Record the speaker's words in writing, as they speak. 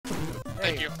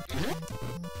thank you.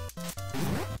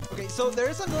 Okay, so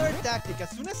there's another tactic. As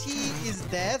soon as he is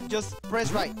dead, just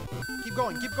press right. Keep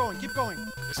going, keep going, keep going.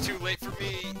 It's too late for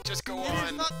me. Just go It on.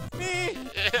 is not me!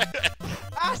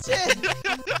 Ah, shit!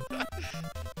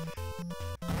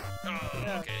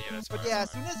 Oh, okay, yeah, that's fine. But yeah,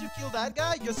 as soon as you kill that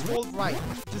guy, just hold right.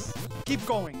 Just keep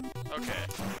going. Okay.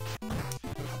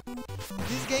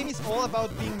 This game is all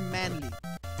about being manly.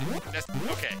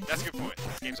 Okay, that's a good point.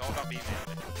 This game's all about being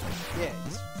manly. Yeah,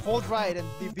 just hold right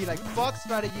and be like, fuck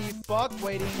strategy, fuck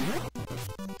waiting,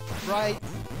 right,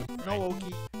 no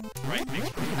okey. Right, makes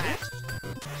perfect Match.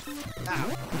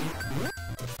 Ow.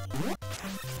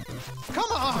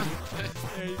 Come on!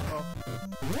 There you go.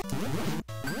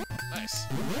 Nice.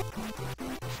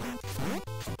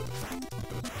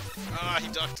 Ah, he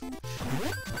ducked.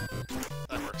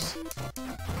 That works.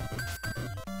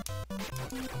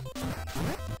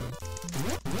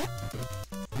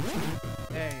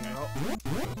 There you go.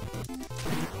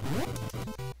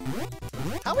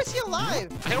 How is he alive?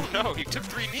 I don't know. He took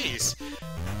 3 knees.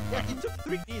 Yeah, he took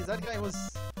 3 knees. That guy was...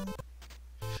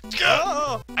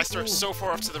 Oh! Oh! I start so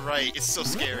far off to the right. It's so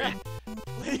scary.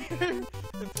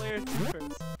 The player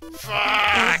keepers.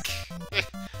 Fuck!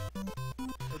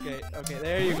 Okay, okay,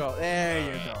 there you go. There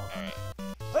you go. Alright.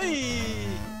 Hey!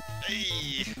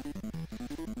 Hey!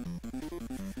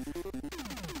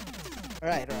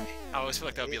 Alright, alright. I always feel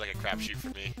like that would be like a crapshoot for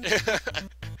me.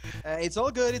 It's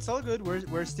all good. It's all good.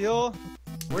 We're still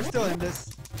in this.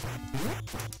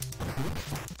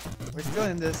 We're still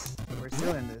in this. We're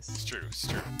still in this. It's true. It's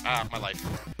true. Ah, my life.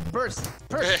 Burst!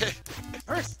 Burst!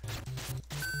 Burst!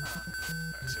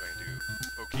 Alright, see if I can do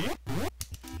Oki.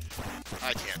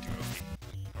 I can't do Oki.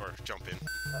 Or jump in.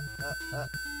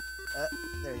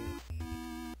 There you go.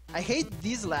 I hate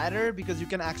this ladder because you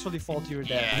can actually fall to your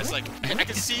death. Yeah, it's like, I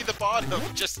can see the bottom.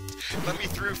 Just let me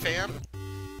through, fam.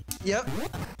 Yep.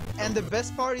 And the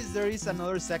best part is there is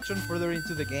another section further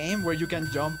into the game where you can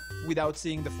jump without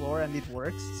seeing the floor and it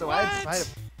works. So What?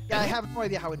 I have no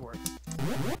idea how it works.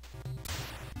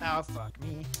 Oh, fuck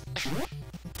me.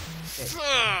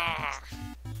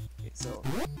 Okay, so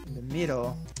in the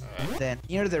middle, then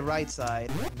near the right side.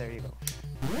 There you go.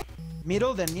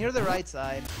 Middle, then near the right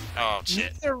side. Oh,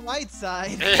 shit. Near the right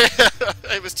side.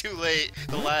 It was too late.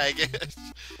 The lag.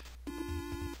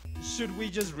 Should we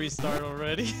just restart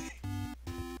already?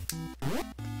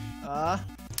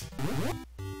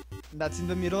 That's in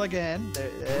the middle again.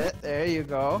 There you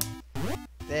go.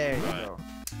 There you go.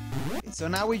 Okay, so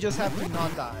now we just have to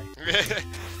not die.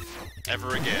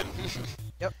 Ever again.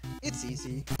 Yep, it's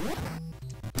easy.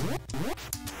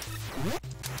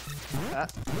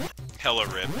 Hella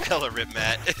rip,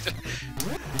 Matt.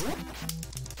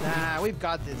 Nah, we've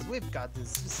got this. We've got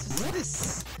this.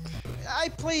 This. I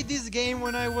played this game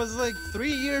when I was like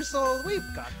 3 years old. We've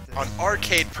got this. On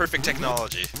arcade perfect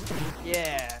technology.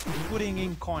 Yeah, putting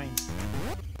in coins,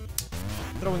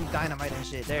 throwing dynamite and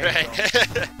shit. There Right. you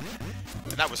go.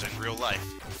 And that was in real life.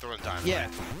 Throwing dynamite. Yeah.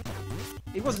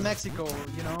 It was Mexico,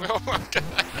 you know. Oh my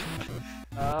god.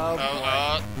 Oh,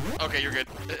 boy. Okay, you're good.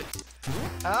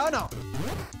 Oh no.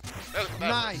 That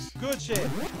Nice. Good shit.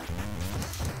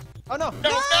 Oh no.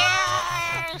 No!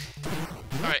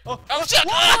 Alright. Oh, shit! You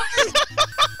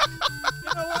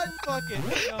know what? Fuck it.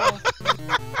 No.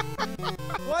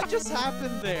 What just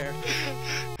happened there?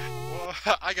 Well,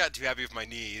 I got too happy with my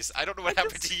knees. I don't know what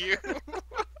happened to you.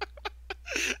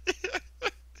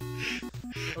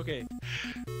 Okay.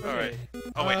 Alright.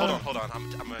 Oh wait, hold on. I'm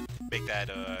gonna make that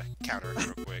counter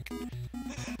real quick.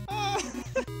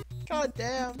 God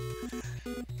damn.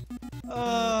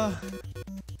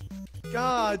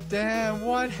 God damn,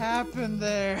 what happened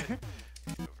there?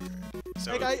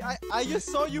 So, Like I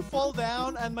just saw you fall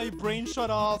down and my brain shut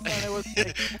off and I was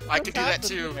like, I could do that happened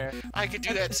too. there? I could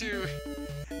do that too.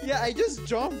 Yeah, I just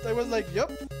jumped. I was like,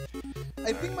 yep.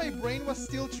 I think my brain was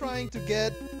still trying to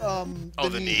get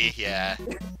The knee, yeah.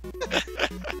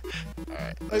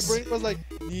 Alright. My brain was like,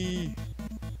 knee.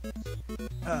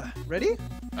 Ready?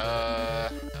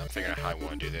 I'm figuring out how I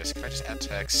want to do this. Can I just add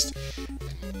text?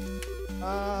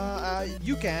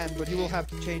 You can, but you will have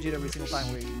to change it every single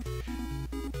time we...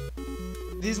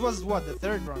 This was what, the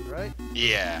third round, right?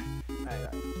 Yeah.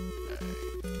 Alright.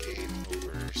 Game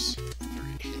overs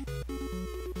 3.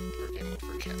 Or game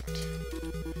over count.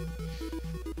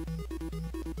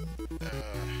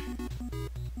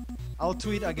 I'll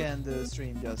tweet again the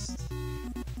stream just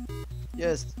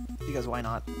because why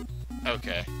not?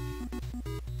 Okay.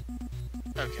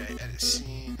 Okay, edit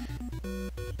scene.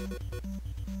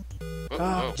 Whoa, Oh,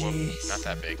 whoa, whoa. jeez. Not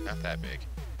that big, not that big.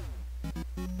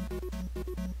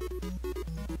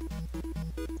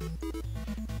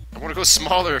 I want to go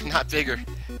smaller, not bigger.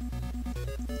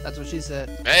 That's what she said.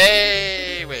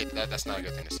 Hey, wait, that's not a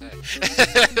good thing to say.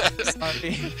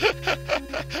 Sorry.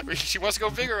 She wants to go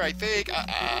bigger, I think.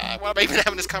 Why am I even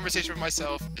having this conversation with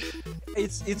myself?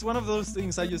 It's one of those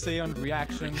things that you say on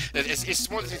reaction. It's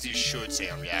one of the things you should say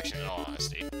on reaction, in all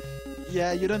honesty.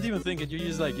 Yeah, you don't even think it. You're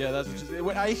just like, yeah, that's what she said.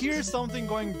 When I hear something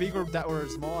going big or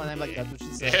small, and I'm like, that's what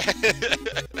she said.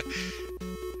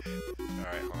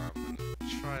 Alright, hold on.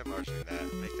 Try enlarging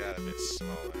that. Make that a bit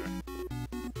smaller.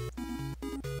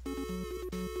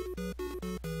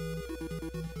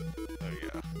 There we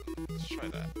go. Let's try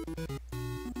that.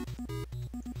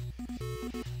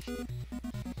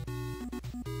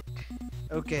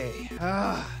 Okay.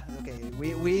 Okay.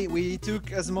 We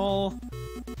took a small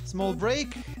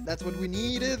break. That's what we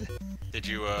needed. Did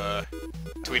you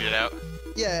tweet it out?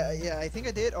 Yeah, I think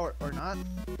I did, or not.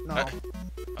 No.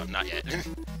 Not yet.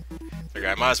 Okay,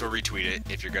 I might as well retweet it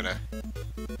if you're gonna.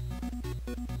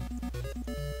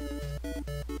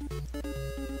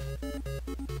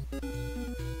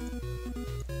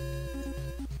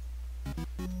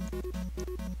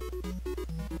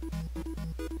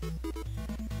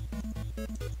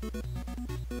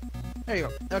 There you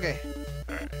go. Okay.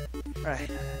 Alright.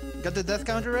 Got the death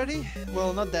counter ready?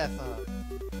 Well, not death,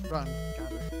 run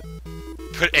counter.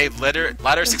 Put a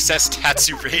ladder success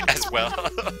Tatsu rate as well.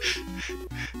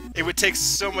 It would take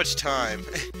so much time.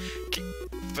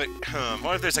 But,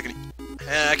 what if there's like an...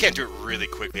 I can't do it really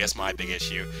quickly, that's my big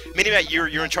issue. Minimat, you're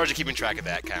in charge of keeping track of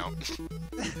that count.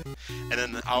 And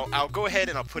then I'll go ahead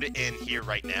and I'll put it in here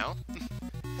right now.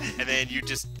 And then you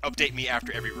just update me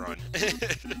after every run.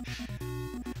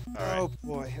 All right. Oh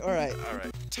boy, alright.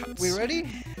 Alright. We ready?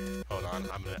 Hold on,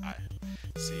 I'm gonna...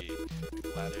 see.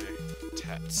 Ladder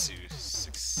Tatsu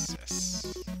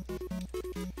success.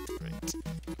 Right.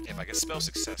 If I can spell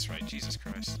success right, Jesus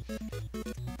Christ.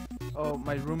 Oh,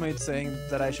 my roommate's saying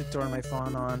that I should turn my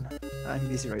phone on. I'm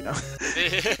busy right now. Alright,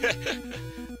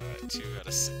 2 out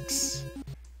of 6.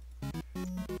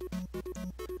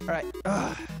 Alright.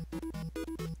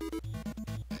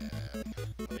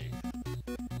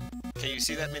 Can you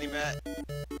see that mini-mat?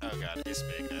 Oh god, it's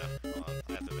big now. Hold on,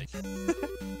 I have to make it.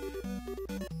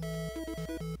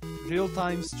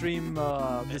 Real-time stream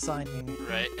designing.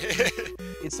 Right.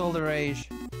 It's all the rage.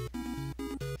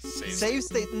 Save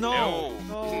state. No.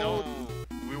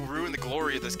 We will ruin the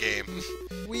glory of this game.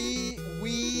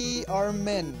 We are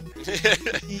men.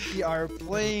 We are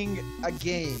playing a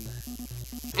game.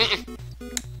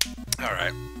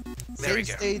 Alright. There we Save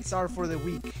go. states are for the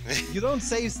weak. You don't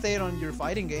save state on your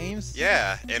fighting games.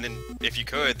 Yeah, and then if you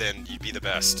could, then you'd be the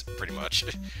best, pretty much.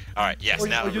 Alright, yes, Or,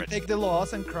 now or I'm you ready. take the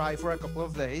loss and cry for a couple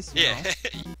of days. You Yeah,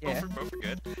 know? both are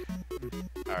good.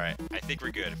 Alright, I think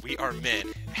we're good. We are men.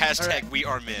 Hashtag Alright. we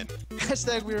are men.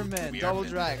 Hashtag we're men. We are Double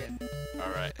men. dragon.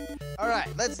 Alright. Alright,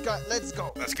 let's go. Let's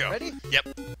go. Let's go. Ready? Yep.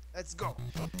 Let's go.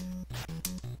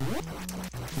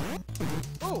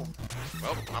 Oh.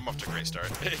 Well, I'm off to a great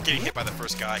start. Getting hit by the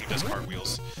first guy who does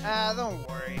cartwheels. Don't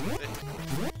worry.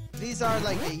 These are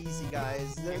like the easy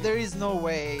guys. There is no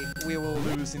way we will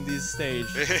lose in this stage.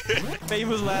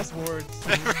 Famous last words.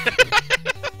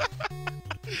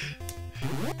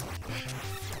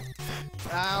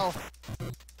 Ow.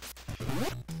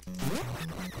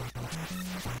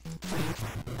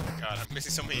 God, I'm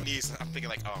missing so many knees. I'm thinking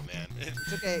like, oh man.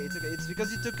 It's okay, it's okay. It's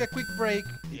because you took a quick break.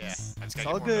 Yeah, It's, I just it's gotta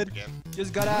all get warmed up good. again.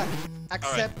 Just gotta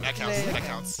accept. Alright, that counts. play. That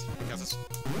counts. That counts as...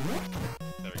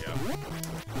 There we go.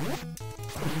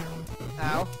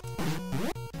 Ow.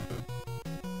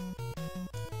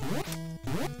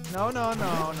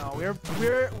 No. We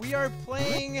are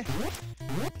playing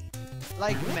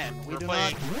like men. We do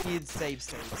not need save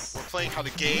states. We're playing how the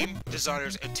game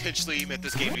designers intentionally meant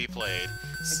this game to be played.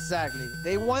 Exactly.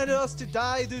 They wanted us to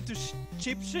die due to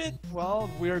cheap shit. Well,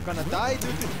 we're gonna die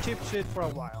due to cheap shit for a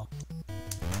while.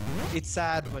 It's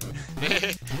sad, but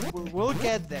we'll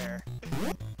get there.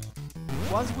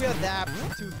 Once we adapt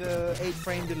to the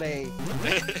 8-frame delay,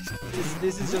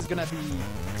 this is just gonna be...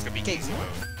 It's gonna be cake. easy mode.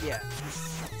 Yeah.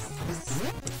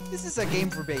 This is a game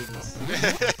for babies.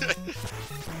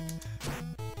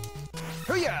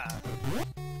 Hoo-yah!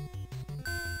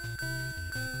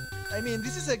 I mean,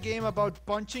 this is a game about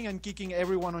punching and kicking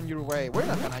everyone on your way. We're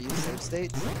not gonna use save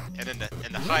states. And then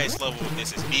the highest level of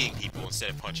this is beating people instead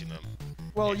of punching them.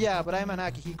 Well, yeah, but I'm an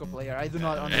Akihiko player. I do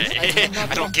not understand.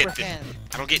 I don't get comprehend.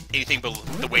 I don't get anything but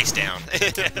the waist down.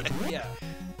 Yeah.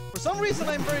 For some reason,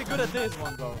 I'm very good at this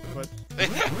one though. But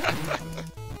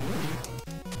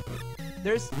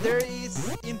there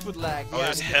is input lag. Oh, yeah,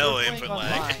 there's because hella we're playing input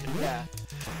lag. online, Yeah.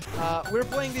 We're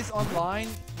playing this online.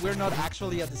 We're not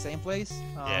actually at the same place.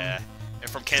 Yeah, and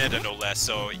from Canada no less.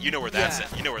 So you know where that's Yeah.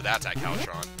 at. You know where that's at,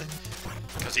 Caltron.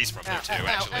 Because he's from there too, ow,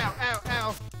 actually. Ow, ow,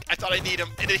 ow. I thought I'd need him,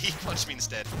 and then he punched me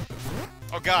instead.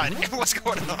 Oh god, what's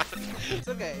going on? It's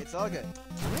okay, it's all good.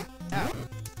 Ow.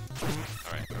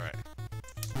 Alright.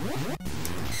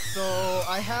 So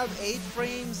I have 8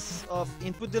 frames of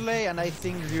input delay, and I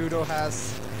think Ryudo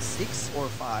has 6 or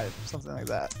 5, something like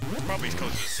that. Probably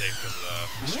close to the same because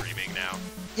of streaming now.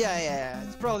 Yeah,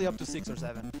 it's probably up to 6 or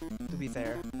 7, to be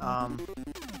fair.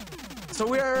 So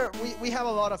we have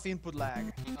a lot of input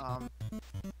lag.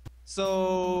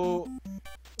 So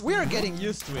we're getting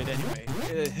used to it anyway.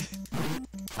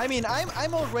 I mean,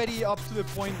 I'm already up to the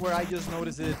point where I just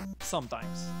notice it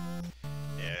sometimes.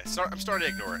 Yeah, I'm starting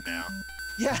to ignore it now.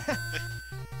 Yeah.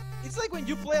 It's like when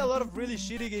you play a lot of really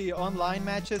shitty online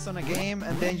matches on a game,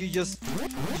 and then you just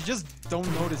don't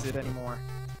notice it anymore.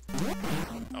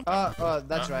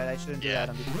 That's right. I shouldn't do that.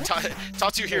 On the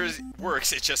Tatsu here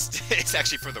works. It's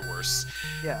actually for the worse.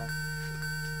 Yeah.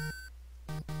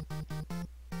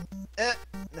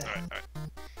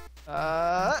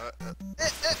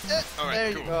 Alright.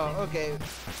 There Cool. you go. Okay.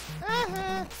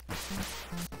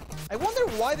 I wonder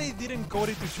why they didn't code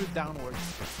it to shoot downwards.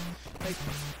 Like,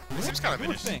 It seems kind of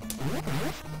poor interesting. thing.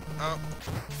 Oh.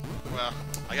 Well,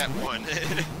 I got one.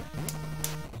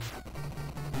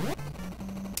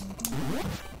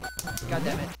 God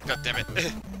damn it. God damn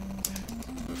it.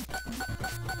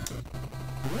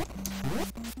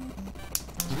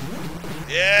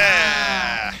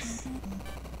 Yeah!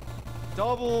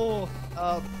 Double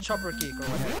chopper kick or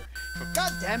whatever.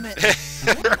 God damn it.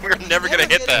 We're never gonna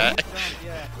hit that. Jump,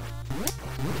 yeah.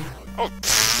 Oh,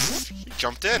 pfft, he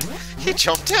jumped in. He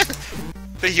jumped in.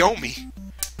 The Yomi.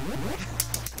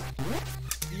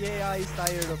 The AI is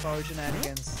tired of our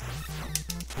shenanigans.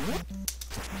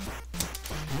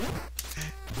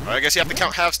 Well, I guess you have to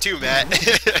count halves too, Matt.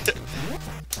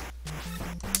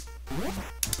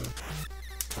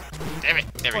 Damn it.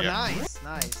 There we Oh, go. nice.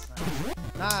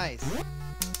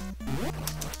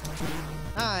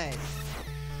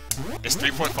 It's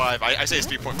 3.5. I say it's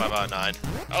 3.5 out of 9.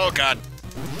 Oh, God.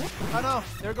 Oh no,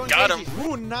 they're going Got crazy.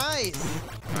 Ooh, nice.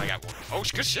 I got one. Oh,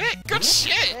 good shit. Good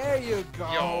shit. There you go.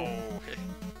 Yo.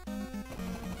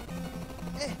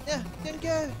 Yeah,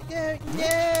 go.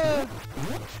 Yeah.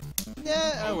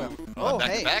 Oh well. Oh, back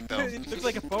to hey. back, though. It looks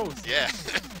like a pose. Yeah.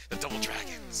 The double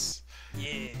dragons.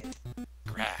 Yeah.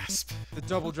 Grasp. The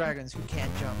double dragons who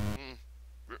can't jump.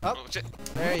 Up. Oh, shit.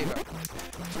 There you go.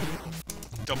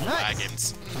 Double Nice.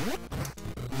 dragons.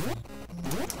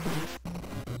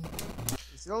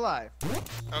 He's still alive.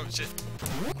 Oh, shit.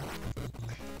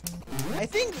 I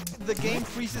think the game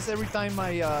freezes every time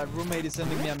my roommate is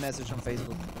sending me a message on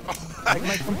Facebook. Like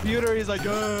my computer is like,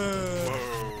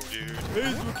 Whoa, dude.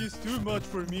 Facebook is too much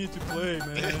for me to play,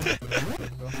 man.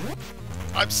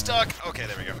 I'm stuck. Okay,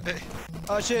 there we go.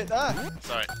 Oh shit!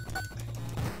 Sorry.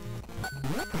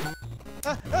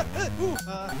 Ooh,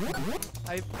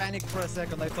 I panicked for a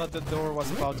second. I thought the door was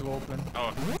about to open.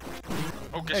 Oh.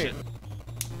 Oh, good Hey. shit.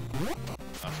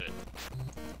 Oh, shit.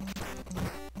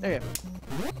 There you go.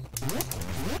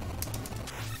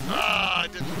 Ah,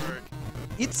 it didn't work.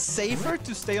 It's safer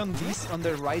to stay on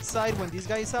the right side when this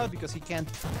guy is out because he can't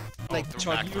like throw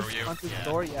chug back you throw you. onto Yeah. the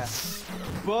door. Yeah.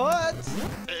 But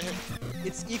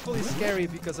it's equally scary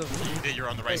because of You're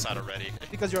on the right side already.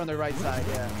 because you're on the right side.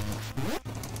 Yeah.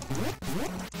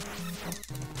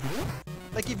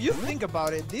 Like if you think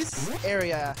about it, this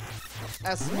area,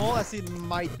 as small as it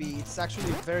might be, it's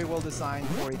actually very well designed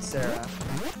for its era.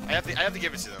 I have to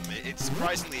give it to them. It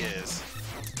surprisingly is.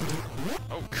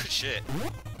 Oh, good shit.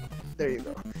 There you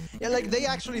go. Yeah, like they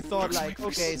actually thought like,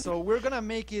 okay, so we're gonna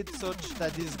make it such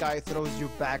that this guy throws you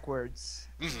backwards.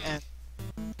 And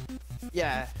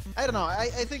yeah, I don't know. I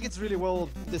think it's really well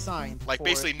designed. Like for-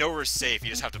 basically nowhere's safe. You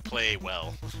just have to play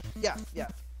well. Yeah.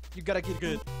 You gotta get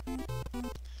good.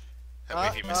 That way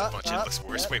if you miss a bunch, it looks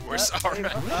worse. Way worse. All there you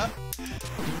right. go.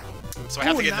 So I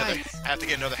have to Ooh, get nice. I have to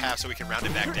get another half so we can round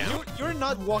it back down. You're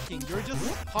not walking. You're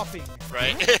just hopping.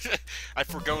 Right? I've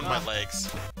forgone my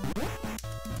legs.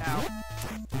 Ow.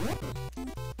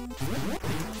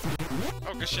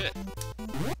 Oh, good shit.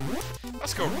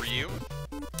 Let's go, Ryu.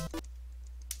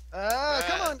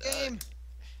 Come on, game.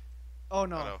 Oh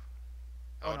no. Oh no.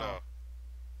 Oh Oh, no. no.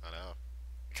 Oh no.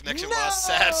 Connection No! lost.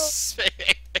 Sad.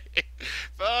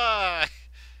 Bye.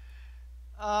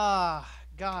 Ah,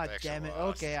 god Connection damn it.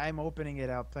 lost. Okay, I'm opening it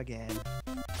up again.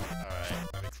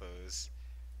 Alright, let me close.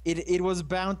 It was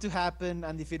bound to happen,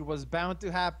 and if it was bound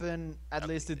to happen, at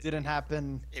least it didn't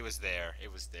happen It was there.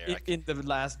 It was there. in the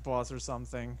last boss or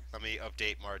something. Let me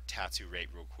update my Tatsu rate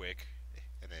real quick.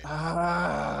 And then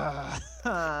Ah,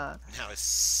 now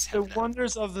it's the 7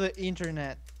 wonders of the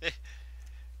internet.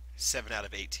 7 out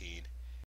of 18.